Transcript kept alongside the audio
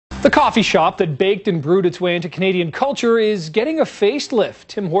The coffee shop that baked and brewed its way into Canadian culture is getting a facelift.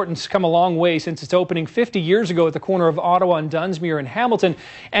 Tim Hortons come a long way since its opening 50 years ago at the corner of Ottawa and Dunsmuir in Hamilton.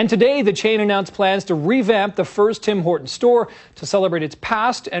 And today, the chain announced plans to revamp the first Tim Hortons store to celebrate its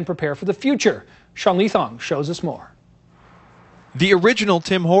past and prepare for the future. Sean Leithong shows us more. The original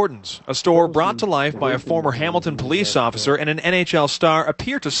Tim Hortons, a store brought to life by a former Hamilton police officer and an NHL star,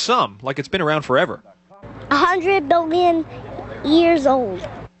 appear to some like it's been around forever. 100 billion years old.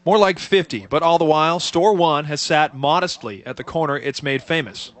 More like 50, but all the while, Store One has sat modestly at the corner it's made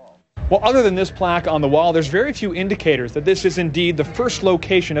famous. Well, other than this plaque on the wall, there's very few indicators that this is indeed the first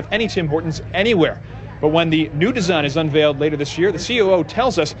location of any Tim Hortons anywhere. But when the new design is unveiled later this year, the COO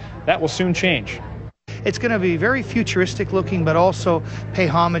tells us that will soon change. It's going to be very futuristic looking, but also pay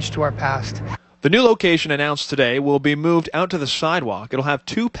homage to our past. The new location announced today will be moved out to the sidewalk. It'll have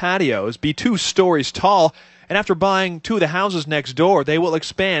 2 patios, be 2 stories tall, and after buying 2 of the houses next door, they will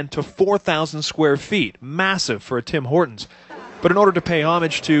expand to 4,000 square feet. Massive for a Tim Hortons. But in order to pay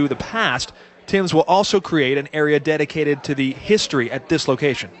homage to the past, Tim's will also create an area dedicated to the history at this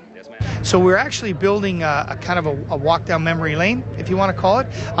location. So we're actually building a kind of a walk down memory lane, if you want to call it,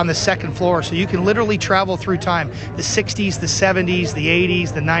 on the 2nd floor. So you can literally travel through time, the 60s, the 70s, the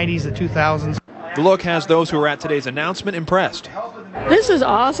 80s, the 90s, the 2000s. The look has those who were at today's announcement impressed. This is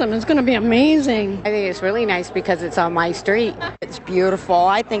awesome. It's going to be amazing. I think it's really nice because it's on my street. It's beautiful.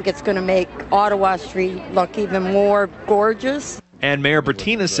 I think it's going to make Ottawa Street look even more gorgeous. And Mayor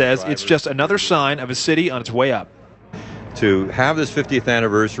Bertina says it's just another sign of a city on its way up. To have this 50th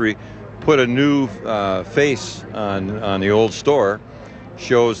anniversary, put a new face on the old store,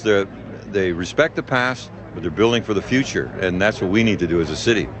 shows that they respect the past, but they're building for the future. And that's what we need to do as a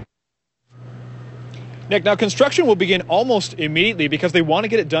city. Nick, now construction will begin almost immediately because they want to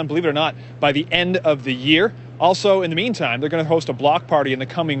get it done, believe it or not, by the end of the year. Also, in the meantime, they're going to host a block party in the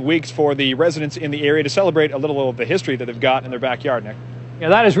coming weeks for the residents in the area to celebrate a little of the history that they've got in their backyard, Nick. Yeah,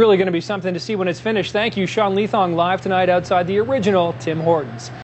 that is really going to be something to see when it's finished. Thank you, Sean Leithong, live tonight outside the original Tim Hortons.